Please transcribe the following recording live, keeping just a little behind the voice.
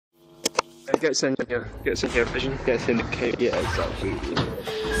Gets in your vision. Gets in the cave. Yeah, exactly.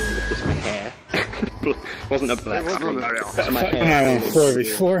 Just my hair. Wasn't a black screen. My hair.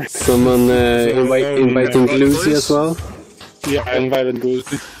 4v4. Someone inviting Lucy as well? Yeah, I invited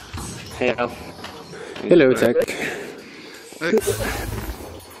Lucy. Hey, Al. Hello, Tech.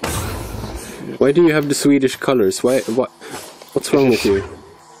 Why do you have the Swedish colors? What's wrong with you?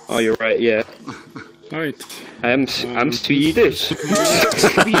 Oh, you're right, yeah. Right. I'm Swedish.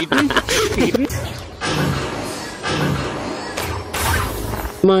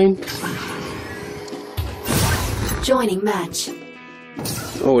 Mine. Joining match.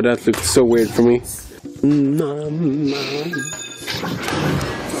 Oh, that looked so weird for me.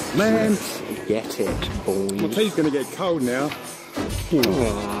 Man, Get it, boy. my tea's gonna get cold now. In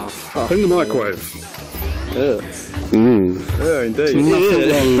the microwave. Yeah, indeed. Nothing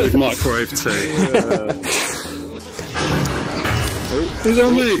wrong with microwave tea. Who's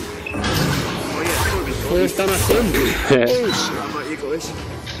on me? Where's Donathan?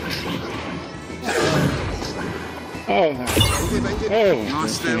 Oh.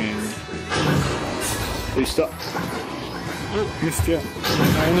 Nice still. Who stopped? Oh, missed you. Did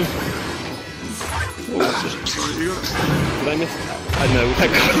I miss? I know.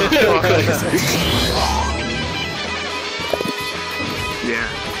 Yeah.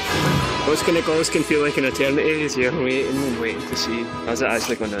 What's gonna go can feel like an eternity as you're waiting and waiting to see. How's it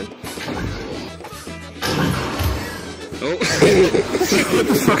actually going on? Oh. I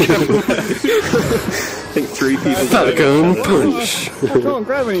think 3 people. Falcon punch. I can't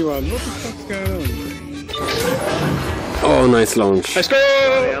grab anyone. What the fuck's going on? Oh, nice launch. Let's go!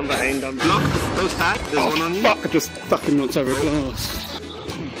 I'm behind. I'm Block those back. There's one on you. Fuck, I just fucking knocked over a glass.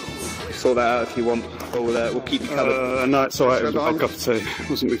 Sort that out if you want. We'll keep you covered. No, it's alright. It was a cup of tea. It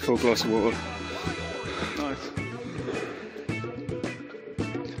wasn't my full glass of water.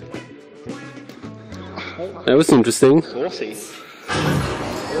 That was interesting. Saucy.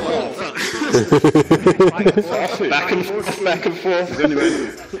 Back and forth.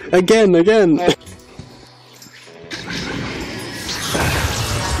 Again.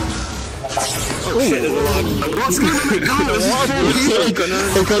 What's going on?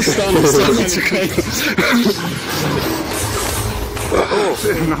 I got stunned. Oh,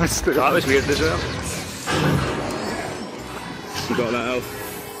 nice. That was weird as well. You got that elf?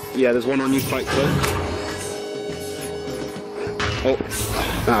 Yeah, there's one on you quite close. Oh.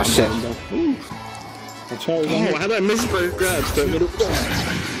 Ah, shit. Oh, How did I miss both grabs?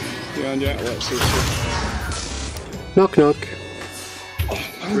 behind you. Knock, knock.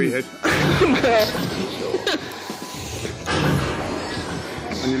 Free head.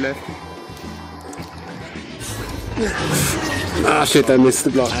 On your left. Ah, shit, I missed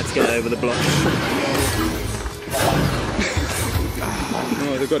the block. I had to get over the block.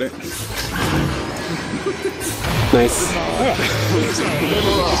 Oh, they got it. Nice.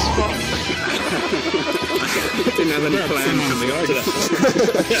 Didn't have any plan coming up to that.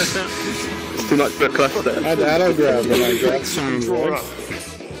 It's too much for a cluster. I don't grab when I grab.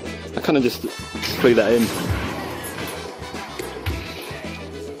 I kind of just threw that in.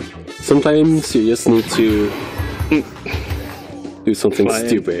 Sometimes you just need to do something Fly in.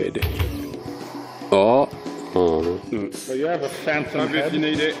 stupid. Oh. But you have a phantom head. If you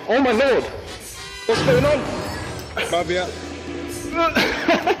need it. Oh my lord! What's going on? Bobby up.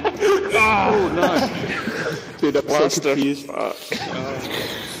 Oh no! Dude, that Blaster.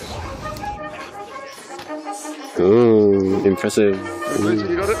 Oh, impressive.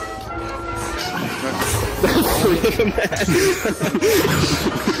 You got it?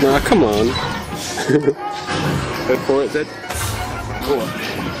 Nah, come on. Go for it, Zed. Go on.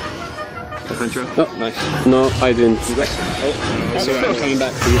 Adventure. Oh, Nice. no, I didn't. Oh, sorry, I'm coming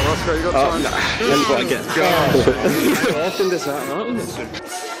back to you. Oscar, you got time? That's what I get. How often does that happen?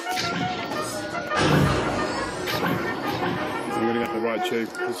 I'm going to get the right tube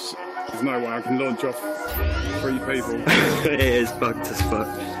because there's no way I can launch off 3 people. It is bugged as fuck.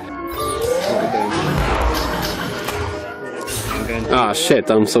 Ah, shit,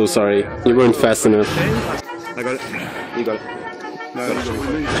 I'm so sorry. You weren't fast enough. I got it. You got it. No, You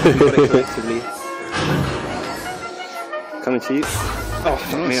got it collectively. Coming to you. Oh,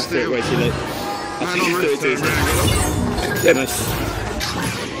 fuck me, I threw it way too late. I think you threw it too late. Yeah, nice.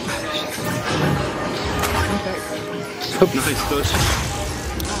 Nice dodge.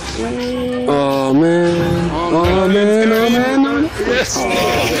 Oh, man. Oh, man. Yes!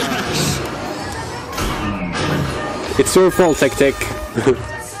 It's your fault, Tech Tech.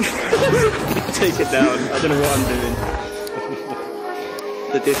 Take it down. I don't know what I'm doing.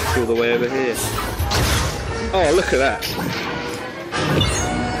 The disc's all the way over here. Oh, look at that.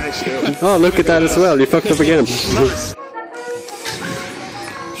 Nice. Oh, look at that as well. You fucked up again.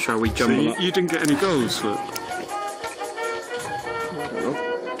 Shall we jump on that? You didn't get any goals, look.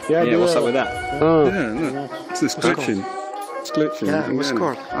 Yeah, what's up with that? Oh. Yeah, no. It's this glitching. It's glitching. Yeah, it was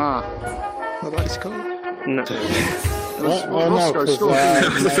scored. Ah. Nobody scored? No.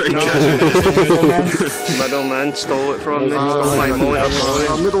 Middleman stole it from me.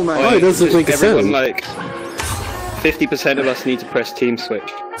 Middleman. Oh, it doesn't make a Everyone, sound. like, 50% of us need to press team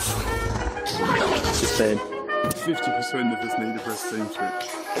switch. Just saying. 50% of us need to press team switch.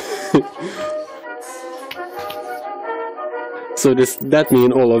 So does that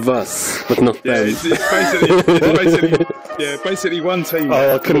mean all of us, but not Yeah, them? it's basically one team.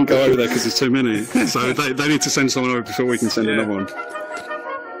 Oh, I couldn't go over there because there's too many. So they need to send someone over before we can send another one.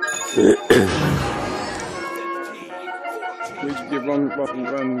 You run.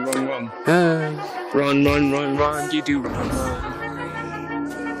 Run, you do run.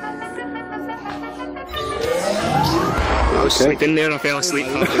 I was sleeping there and I fell asleep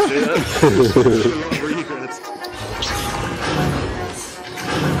halfway through that.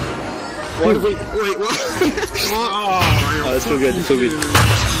 Wait, what? Oh, that's so good, so good.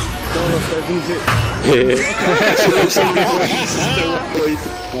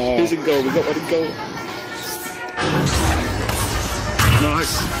 Here's a goal, we got one goal.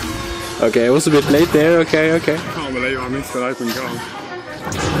 Nice. Okay, I was a bit late there. Okay. Can't believe I missed an open goal.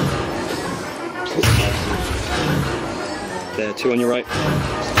 There, 2 on your right.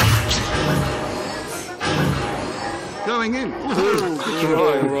 Going in.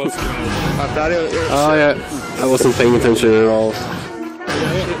 Oh yeah, I wasn't paying attention at all.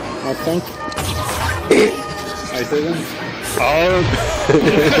 I think. I didn't. Oh!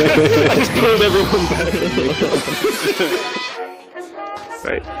 I just pulled everyone back.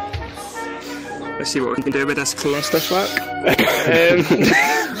 Right. Let's see what we can do with this clusterfuck.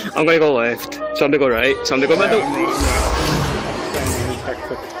 I'm gonna go left, some to go right, some to go middle.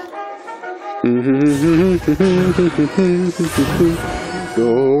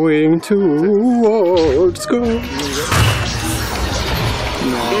 Going towards goal.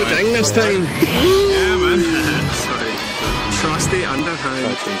 Go ding this time! Yeah, man. Sorry. Trusty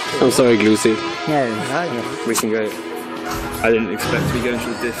underhand. I'm sorry, Glucy. We can go. I didn't expect to be going to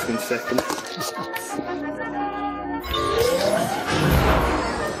the disc in second.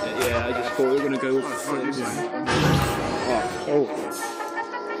 Yeah, I just thought we were going to go with the Oh.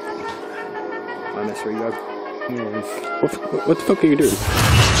 I missed where you go. What the fuck are you doing?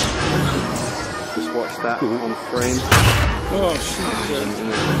 Just watch that on frame. Oh, shit.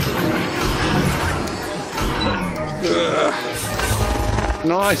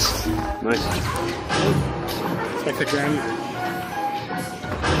 Nice. Take the ground.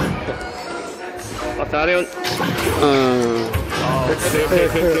 Altharrion.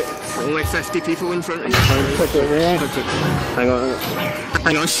 Only 50 people in front of you. Hang on.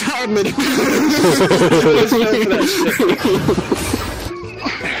 Hang on, shut up, mate.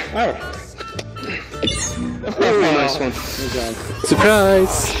 Oh, nice one.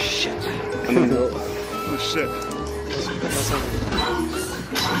 Surprise! Oh, shit.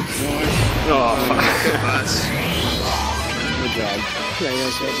 Oh, fuck. Good job.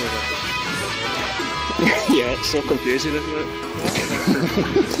 Yeah, it's so confusing, isn't it?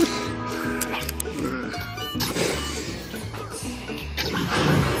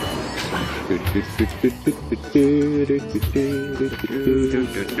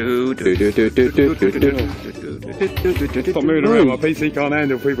 Stop moving around, my PC can't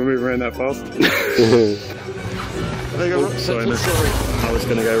handle people moving around that fast. Sorry, man. I was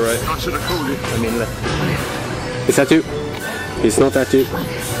gonna go right. I should have called you. I mean left. Is that you? It's not that you.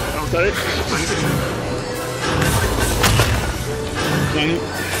 Oh, sorry.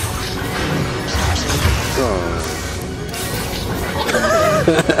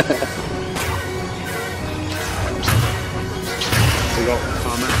 We got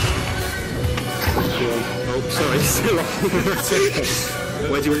Carmen. Oh, sorry, still on.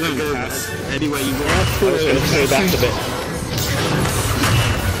 Where do you want to go? Anywhere you want. I was gonna clear back a bit.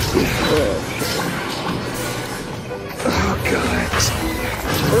 Oh, God.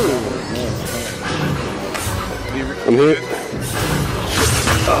 I'm here.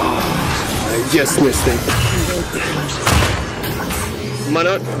 I just missed it.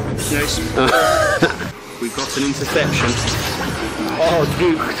 Minute. Nice. We've got an interception. Oh,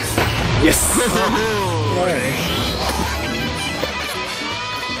 dude. Yes!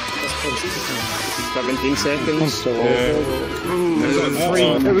 17 seconds. It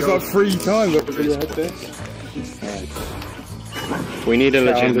was like 3 times up your head there. We need a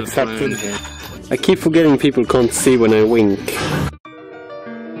legitimate plan here. I keep forgetting people can't see when I wink.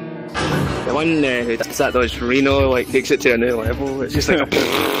 The one who does that dodge Reno, like, takes it to a new level. It's just like a...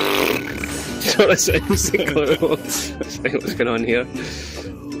 So it sounds like what's going on here?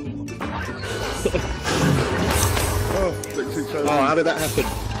 Oh, how did that happen?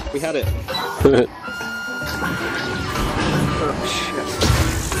 We had it.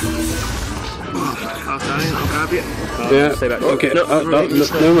 Altharrion, I'll grab you. Yeah. Stay back. Okay. No,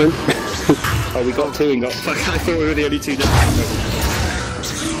 No man. Oh, we got two and got... Fuck, I thought we were the only two down.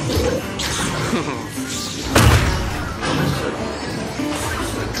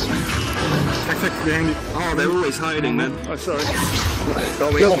 Oh, they're always hiding, man. Oh, sorry.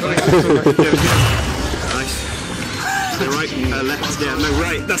 Got me. Nice. So right, left, yeah, no,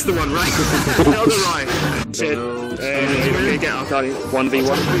 right, that's the one, right. The other right. Shit. We get Altharrion.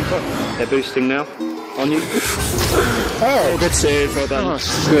 1v1. They're boosting now. On you. Oh, good save, well done.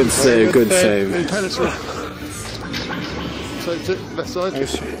 Good save, good save. Impenetrable. So, left side.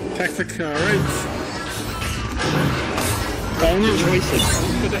 Tactic, alright. On your choices.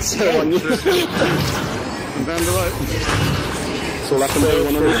 That's so on you. And down the right. So left and right,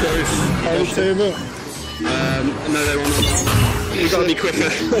 one on the Choice. Hold table. No, they're on. You gotta be quicker.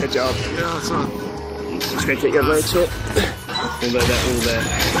 Good job. Yeah, that's right. Just gonna take your legs up. All there, all there.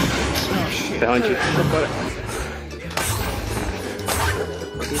 Behind you.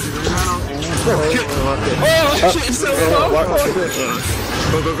 Oh shit, it's so far!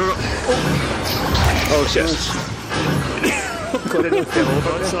 Go, go, go. Oh shit. Got it in the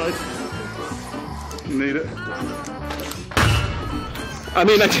outside. Need it. I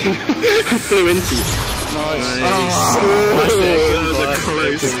mean, I flew into you. Nice. That was a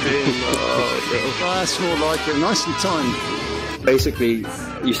close game. That's more like it. Nicely timed. Basically,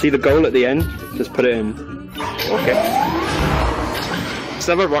 you see the goal at the end, just put it in. Okay. It's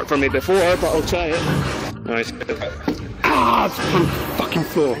never worked for me before, but I'll try it. Nice. Ah, it's on the fucking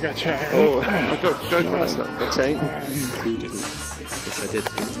floor. I got you. Oh, Go that's not good, ain't. Yes, I did.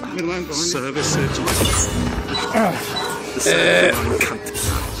 Middle line behind you. Service surgeon.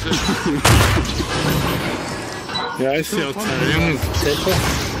 Yeah, I See Altharrion.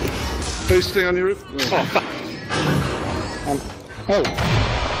 Boosting on your roof. Oh, fuck. Oh, I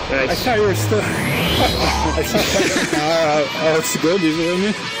Nice. thought you were still. I thought oh, it's good, you with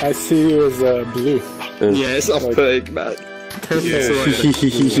me? I see you as blue. Yeah, it's off-putting, man.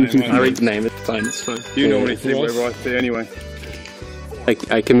 Perfect. I read the name, it's fine, it's fine. You normally think we're right there anyway.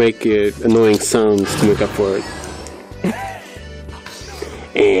 I can make annoying sounds to make up for it.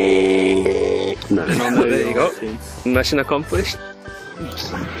 No. There you go. Mission accomplished.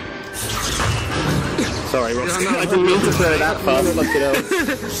 Sorry, Ross. I didn't mean to throw that far. Look it out.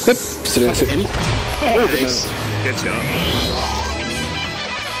 Oh, nice. Good shot.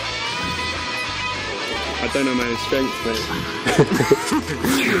 I don't know my own strength, mate.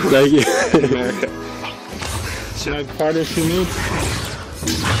 Like, Should I part if you need?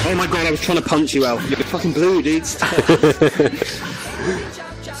 Oh my god, I was trying to punch you out. You're fucking blue, dude. Save,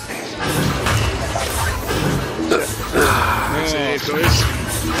 guys.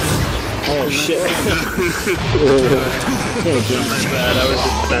 Oh shit. I was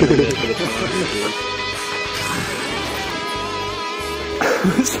just standing there for the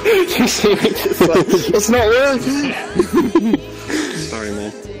You see me just like, it's not working. Sorry,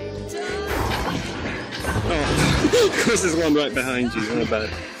 man. Oh, there's one right behind you. Not bad.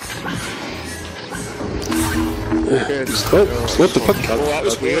 oh, what the fuck? Oh, that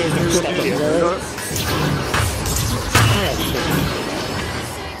was weird.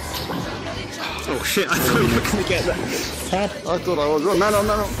 Oh shit, I thought you were going to get that. I thought I was. Man on,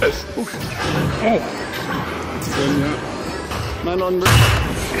 man on. Oh. Man on.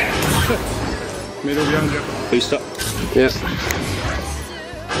 Middle behind you. Boost up. Yeah.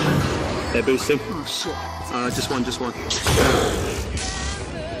 They're boosting. Oh shit. Just one. You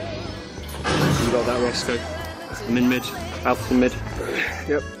got that, Roscoe. I'm in mid. Alpha mid.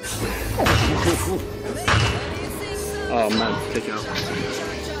 Yep. Oh man, take it out.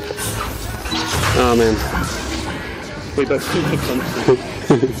 Oh man. We both super punch.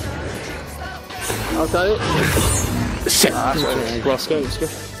 I'll tell you. Shit. Roscoe, let's go.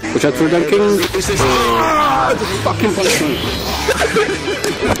 Watch out for them king. Fucking punishment.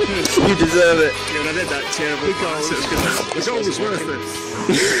 You deserve it. Yeah, when I did that terrible pass, it was good. The goal was worth it.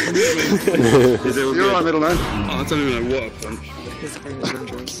 Is it all You're good? right, middle man. Oh, I don't even know what a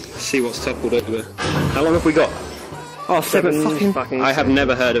punch. See what's toppled over there. How long have we got? Oh, seven fucking. I have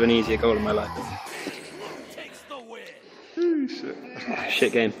never heard of an easier goal in my life.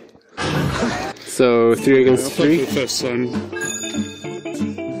 Shit game. So 3 against 3. For the first time.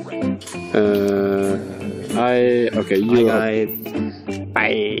 Okay, you are.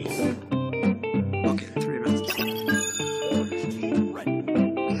 Bye. Okay, 3 minutes.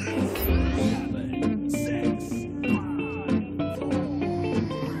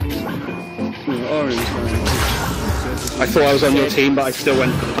 I thought I was on your team, but I still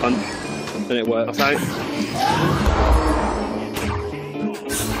went for the punch, and it worked out.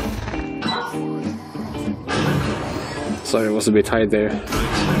 Sorry, it was a bit tight there.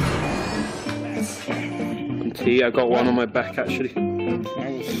 On T, I got one on my back actually. I'm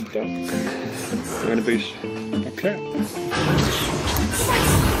gonna boost. Okay.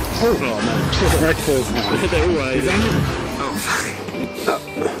 Oh man. Right close now. They're all right. Oh, fuck.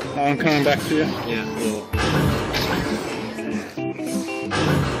 I'm coming back to you. Yeah.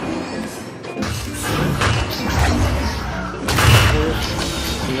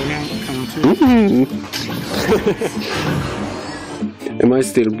 Am I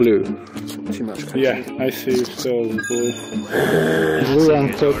still blue? Too much. Yeah, I see you still blue. Blue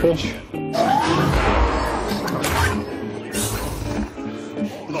and purple.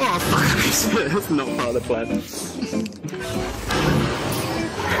 Oh, fuck. That's not part of the plan.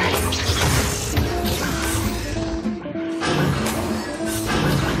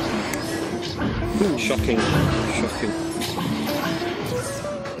 Shocking. Shocking.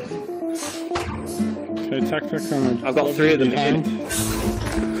 Okay, tactic on I've got 3 of them behind.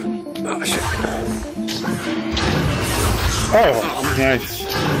 Oh shit. Oh, nice.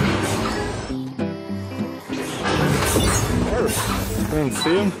 I didn't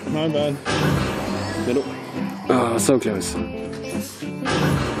see him. My bad. Middle. Oh, so close.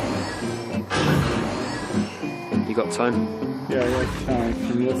 You got time? Yeah, I got time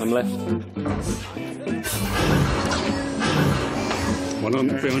from this. I'm left. One on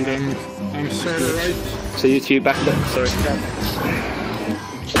behind him. I'm sort of right. So you two back there. Sorry.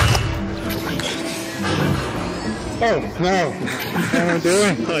 Oh, no. What am I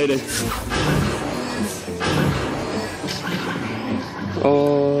doing? Hiding.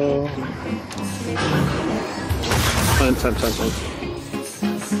 Oh. Time.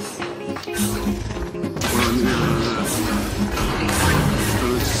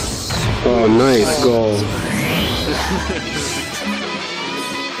 Oh, nice goal.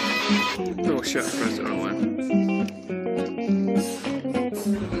 Oh, shit, I pressed the wrong one.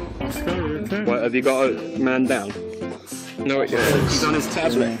 What, have you got a man down? No, he's on his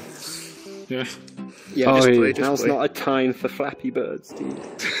tablet. Yeah. Yeah, Oh, just yeah. play. Now's not a time for Flappy Birds, dude.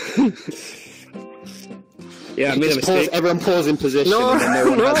 Yeah, I made a mistake. Everyone pause in position and then no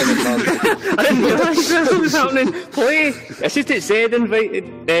one has an advantage. I didn't realise that was happening. Play! It's just it said invited.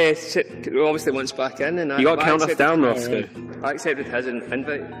 Obviously once back in and you got to count us down, Roscoe. I accepted his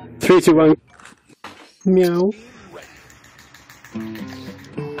invite. 3, 2, 1. Meow.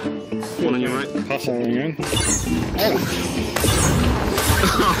 One on your right. Pass on again.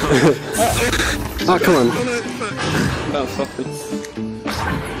 Oh, come on. About something.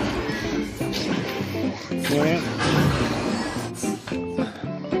 Yeah.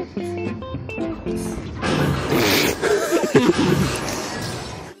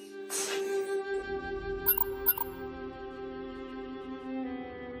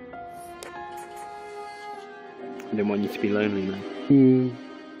 I didn't want you to be lonely, man. Hmm.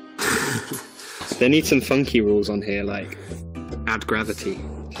 They need some funky rules on here, like add gravity.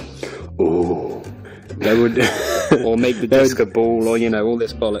 Oh. That would. Or make the disc a ball, or all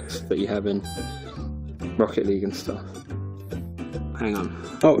this bollocks that you have in Rocket League and stuff. Hang on.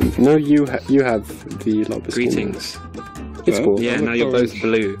 Oh, no, you have the Lopus. Greetings. It's cool. Yeah, now you're both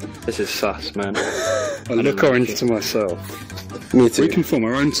blue. This is sus, man. I look orange to myself. Me too. We can form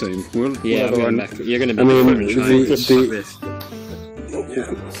our own team. We'll Yeah, have I'm our going own. back. You're going to be I mean, orange, right? Just like this.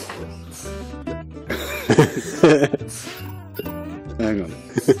 Yeah. Hang on.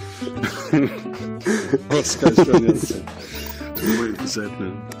 Let's go join the other team. I'm waiting for Zed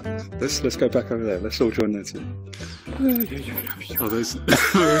now. Let's go back over there. Let's all join their team. Oh, there's.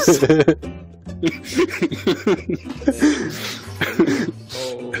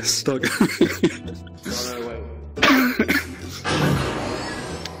 Stuck.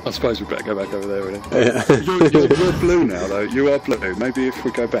 I suppose we better go back over there, really. Yeah. You're blue now, though. You are blue. Maybe if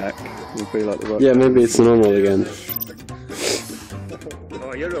we go back, we'll be like the right. Yeah, maybe it's normal again.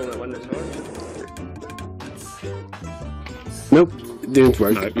 Oh, you're the only one that's orange. Nope, didn't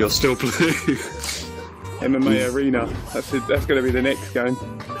work. No, you're still blue. MMA Arena. That's going to be the next game.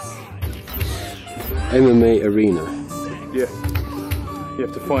 MMA Arena. Yeah. You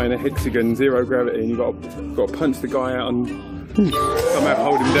have to fight in a hexagon, 0 gravity, and you've got to punch the guy out and somehow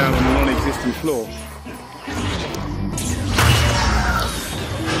hold him down on a non-existent floor.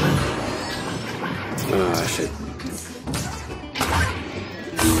 Ah, shit.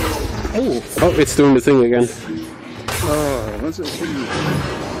 Oh, it's doing the thing again. Oh, what's it?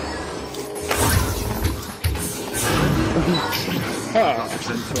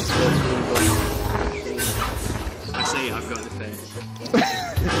 I say I've got the face.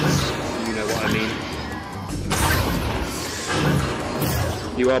 You know what I mean.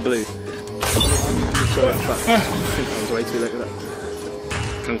 You are blue. Sorry, I was way too late with that.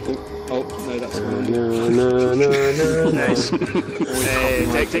 Kung Fu. Oh, no, that's Nice.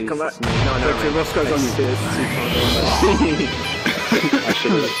 Take, come back. No, Roscoe's on you. I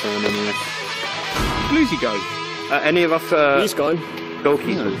should have looked for him anyway. Bluesy go. Any of us He's gone.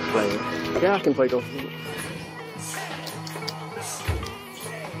 goalkeepers play? Yeah, I can play golf.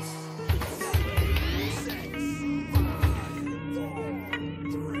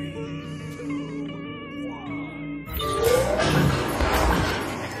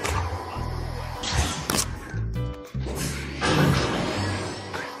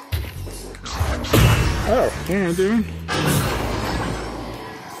 Oh, yeah, I'm doing.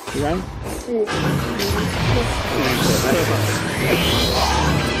 You ran?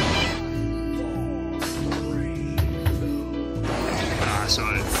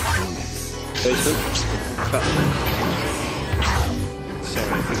 Sorry.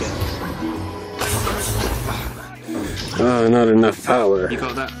 Sorry, I forget. Oh, not enough power. You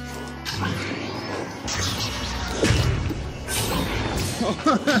got that?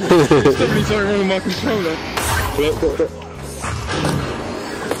 Somebody's something wrong with my controller. Look.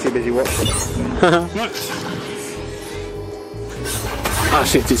 Too busy watching. Ah,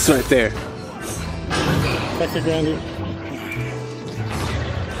 shit, it's right there. Back to ground.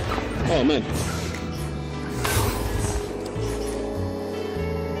 Oh, man.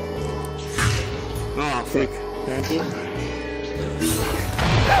 Oh, frick.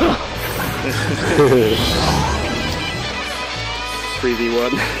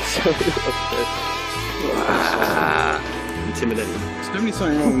 3v1. Intimidating. There's definitely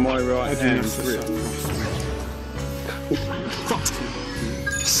something wrong with my right hand grip.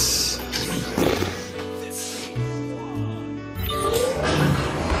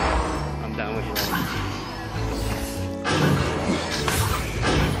 I'm down with you.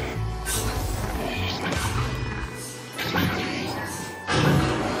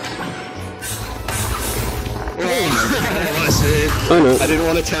 Oh no. I didn't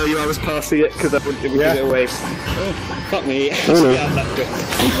want to tell you I was passing it because I wouldn't give it away. Fuck me. Oh no. Yeah, that's good.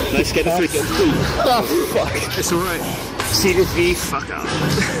 Let's get the 3. Oh fuck! It's alright. See this V? Fuck up.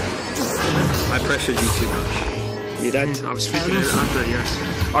 I pressured you too much. You dead? I was freaking out after,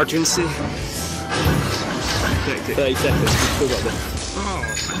 yeah. Urgency. 30 seconds. We've still got this. Oh,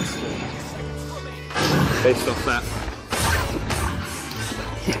 Based off that.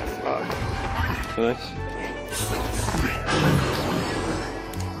 Nice.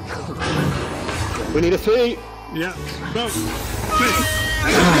 We need a 3. Yeah. Go. I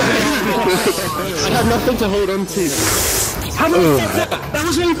have nothing to hold on to. How many that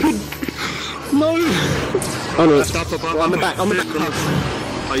was open. No. Oh no. Stop up on the back. On the back.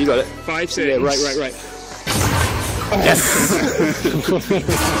 Oh, you got it. 5, 6. Yeah, right. Yes!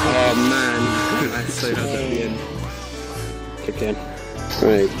 Oh man, I so had that at the end. Kick in.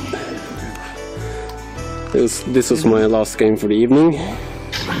 Right. This was my last game for the evening.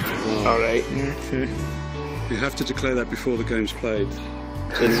 Alright. You have to declare that before the game's played.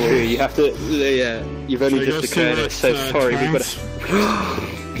 It's true. You have to. Yeah, you've only just declared it. So sorry, we've got to.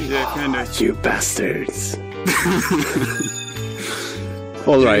 Yeah, kind of. You bastards.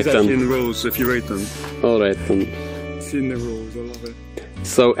 Alright It's actually in then. the rules if you read them. Alright then. It's in the rules, I love it.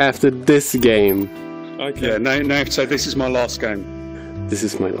 So after this game, Okay. Yeah, now say this is my last game. this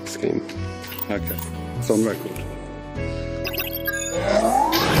is my last game. Okay, it's on record.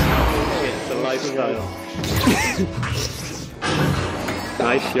 It's a lifestyle.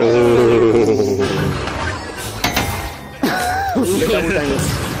 Nice shot. Double dangles.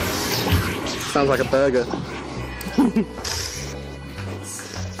 Sounds like a burger.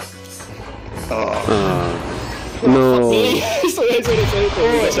 No. That's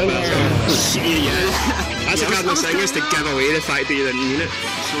a cardinal thing, is to give away the fact that you're in unit.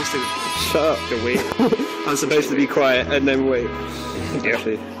 You're supposed to Shut up. to wait. I'm supposed to be quiet and then wait.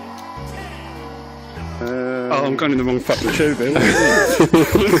 Actually. Oh, I'm going in the wrong fucking tube here.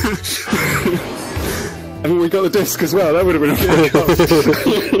 Haven't we got the disc as well? That would have been a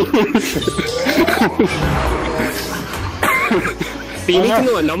But you need to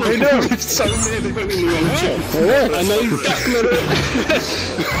know a number. I know, it's so near they put in the wrong tube. I know definitely.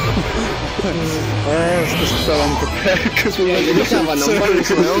 it's just so unprepared because we You need to have a number as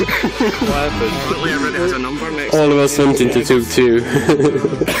well. Whatever it has a number next. All of us went into tube 2. You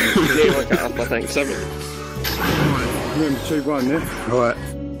Yeah, work it up, I think. So, Remember 2-1, yeah? Alright.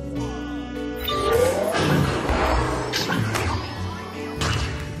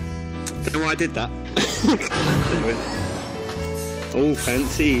 don't know why I did that. Oh,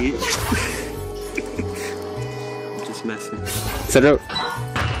 fancy. I'm just messing. Set it up.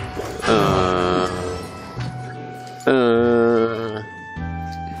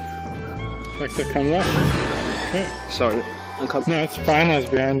 Like to come left. Sorry. No, it's fine. I was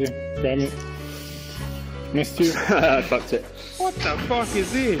behind you. Grab me. Missed you. I fucked it. What the fuck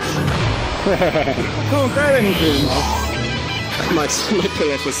is this? I can't grab anything. My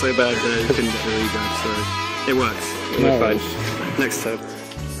pull-off was so bad that I couldn't get the rebound, so it works. No We're worries. fine. Next time.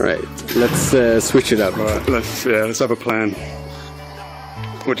 Right, let's switch it up. Alright, let's have a plan.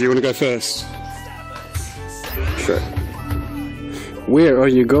 What, do you want to go first? Sure. Where are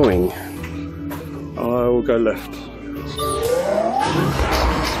you going? I will go left.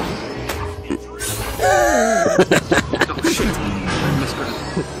 Oh shit.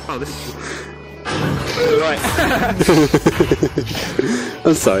 Oh, this is... Right.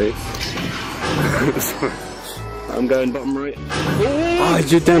 I'm sorry. I'm going bottom right. Oh,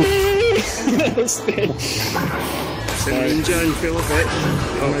 you damn. Stin, Joan, feel off it.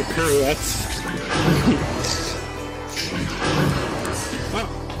 Oh my pirouettes.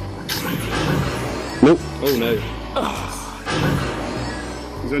 Nope. Oh no.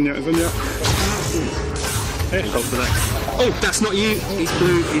 He's on you. Go for that. Oh, that's not you. He's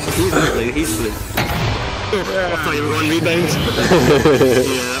blue. He's not blue. He's blue. Oh, I thought you were on rebound. Yeah,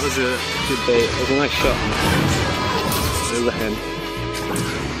 that was a good bait. It was a nice shot. Overhand.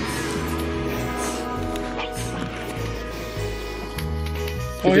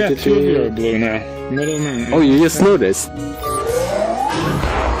 Oh yeah, two of you are blue now. Middle man. Oh, you just noticed.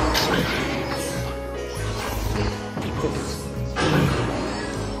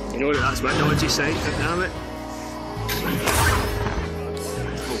 You know what that's about? What did you say? Damn it.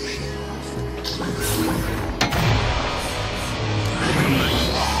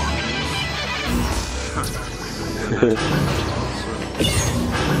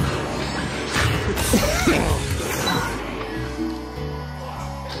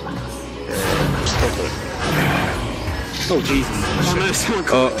 Oh Jesus! Oh no, someone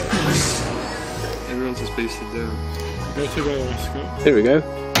got it. Everyone's just boosted down. Go to the left. There we go.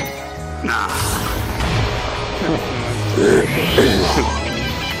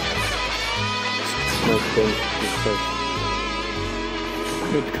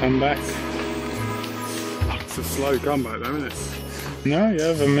 Good comeback. It's a slow comeback though, isn't it? No, you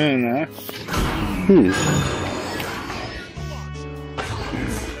have a minute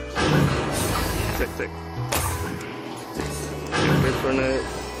Tick tick. Good for a...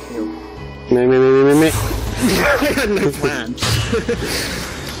 Me. I had no plan.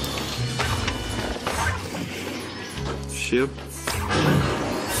 Ship.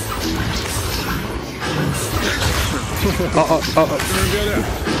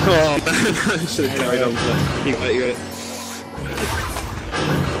 Oh man, I should have carried on. You got it.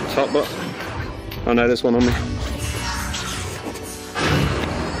 Top bot. Oh no, there's one on me.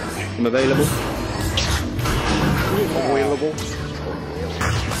 I'm available. Available.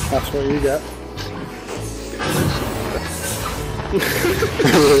 That's what you get.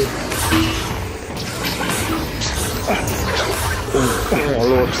 Oh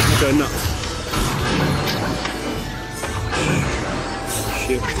lord, I'm going nuts.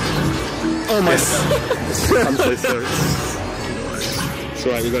 Shit. Oh my god. I'm so sorry. It's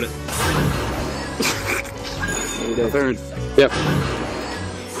alright, we got it. Third. Yep.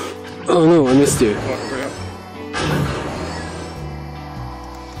 Oh no, I missed you.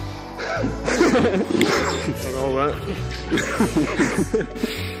 Alright.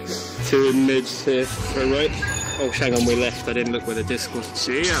 Two in mids here for right. Oh, hang on, we left. I didn't look where the disc was.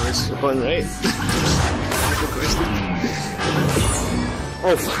 See, I was one right.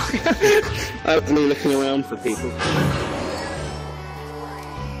 Oh, fuck. I was me looking around for people.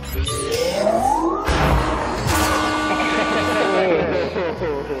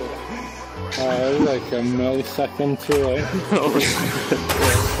 It was like a millisecond too late.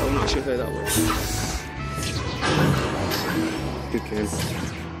 Yeah, I'm not sure who that was. Good game.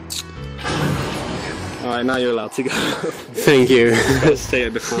 Alright, now you're allowed to go. Thank you. Stay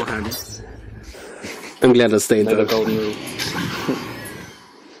it beforehand. I'm glad I stayed Another there. golden rule.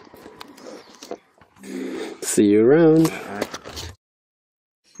 See you around.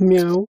 Meow.